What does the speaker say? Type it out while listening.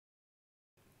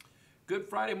Good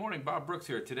Friday morning, Bob Brooks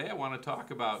here. Today I want to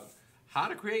talk about how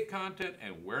to create content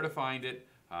and where to find it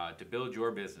to build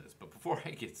your business. But before I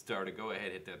get started, go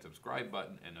ahead, hit that subscribe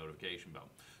button and notification bell.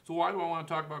 So why do I want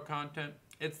to talk about content?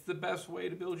 It's the best way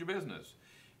to build your business.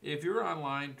 If you're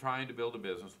online trying to build a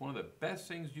business, one of the best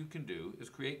things you can do is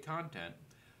create content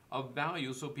of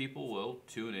value so people will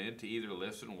tune in to either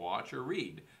listen, watch, or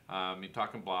read. You're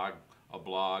talking a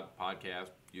blog,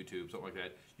 podcast, YouTube, something like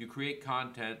that. You create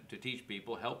content to teach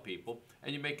people, help people,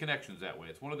 and you make connections that way.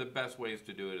 It's one of the best ways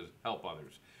to do it is help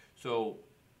others. So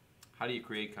how do you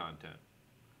create content?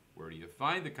 Where do you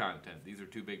find the content? These are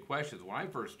two big questions. When I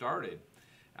first started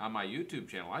on my YouTube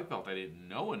channel, I felt I didn't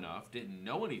know enough, didn't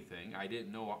know anything. I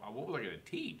didn't know, what was I going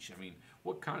to teach? I mean,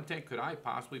 what content could I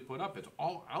possibly put up? It's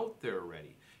all out there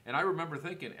already. And I remember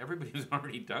thinking, everybody's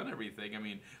already done everything. I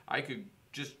mean, I could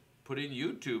just put in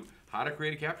YouTube how to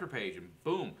create a capture page and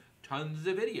boom, tons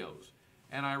of videos.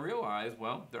 And I realized,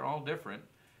 well, they're all different.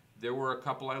 There were a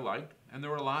couple I liked, and there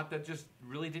were a lot that just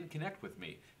really didn't connect with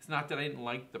me. It's not that I didn't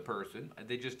like the person,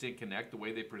 they just didn't connect. The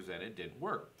way they presented didn't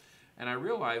work. And I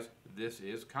realized this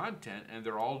is content, and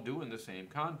they're all doing the same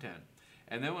content.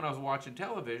 And then when I was watching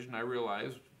television, I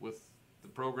realized with the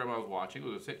program I was watching, it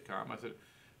was a sitcom, I said,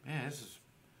 man, this is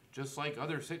just like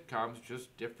other sitcoms,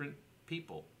 just different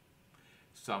people.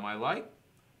 Some I like,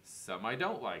 some I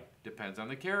don't like. Depends on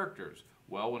the characters.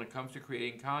 Well, when it comes to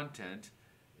creating content,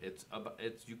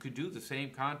 you could do the same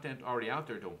content already out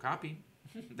there. Don't copy.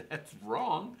 That's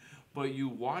wrong. But you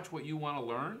watch what you want to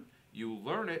learn, you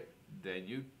learn it, then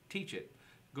you teach it.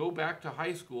 Go back to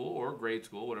high school or grade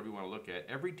school, whatever you want to look at.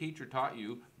 Every teacher taught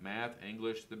you math,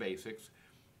 English, the basics.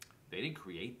 They didn't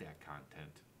create that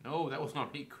content. No, that was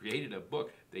not me created a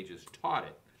book. They just taught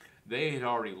it. They had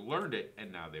already learned it,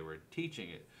 and now they were teaching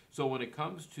it. So when it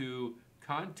comes to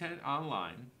content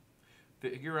online,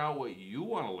 figure out what you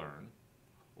want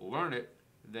to learn it,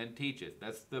 then teach it.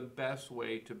 That's the best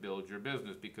way to build your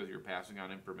business because you're passing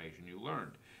on information you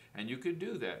learned. And you can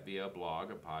do that via a blog,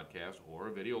 a podcast, or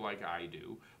a video like I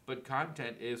do. But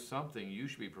content is something you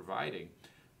should be providing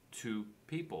to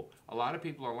people. A lot of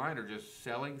people online are just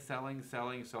selling,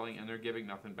 and they're giving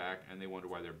nothing back, and they wonder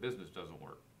why their business doesn't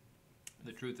work.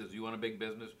 The truth is, you want a big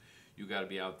business, you got to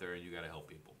be out there and you got to help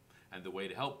people. And the way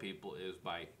to help people is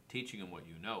by teaching them what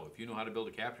you know. If you know how to build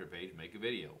a capture page, make a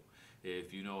video.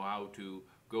 If you know how to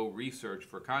go research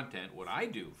for content, what I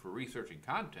do for researching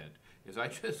content is I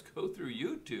just go through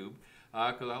YouTube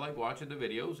because I like watching the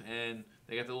videos, and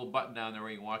they got the little button down there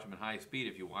where you can watch them in high speed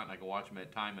if you want. I can watch them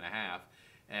at time and a half,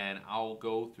 and I'll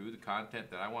go through the content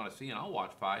that I want to see, and I'll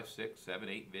watch 5, 6, 7,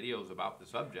 8 videos about the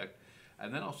subject.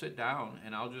 And then I'll sit down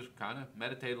and I'll just kind of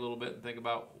meditate a little bit and think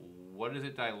about what is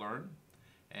it that I learned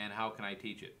and how can I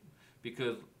teach it?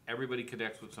 Because everybody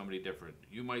connects with somebody different.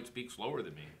 You might speak slower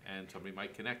than me and somebody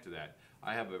might connect to that.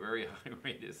 I have a very high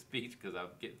rate of speech because I'm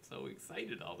getting so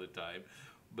excited all the time.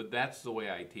 But that's the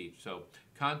way I teach. So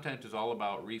content is all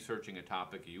about researching a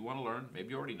topic you want to learn. Maybe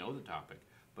you already know the topic,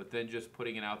 but then just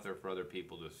putting it out there for other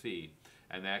people to see.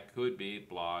 And that could be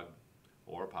blog,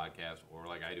 or a podcast, or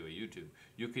like I do a YouTube.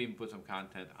 You can even put some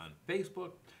content on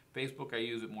Facebook. Facebook, I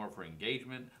use it more for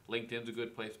engagement. LinkedIn's a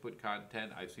good place to put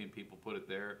content. I've seen people put it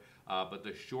there. But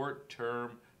the short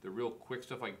term, the real quick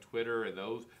stuff like Twitter and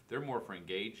those, they're more for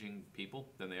engaging people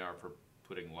than they are for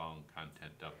putting long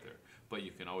content up there. But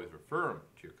you can always refer them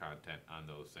to your content on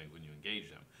those things when you engage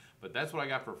them. But that's what I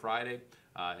got for Friday.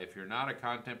 If you're not a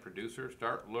content producer,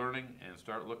 start learning and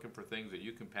start looking for things that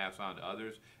you can pass on to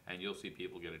others, and you'll see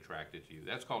people get attracted to you.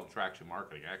 That's called attraction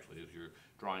marketing, actually, is you're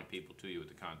drawing people to you with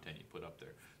the content you put up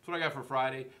there. That's what I got for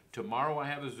Friday. Tomorrow I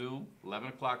have a Zoom, 11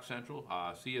 o'clock Central.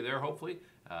 See you there, hopefully.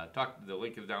 The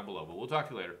link is down below, but we'll talk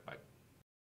to you later. Bye.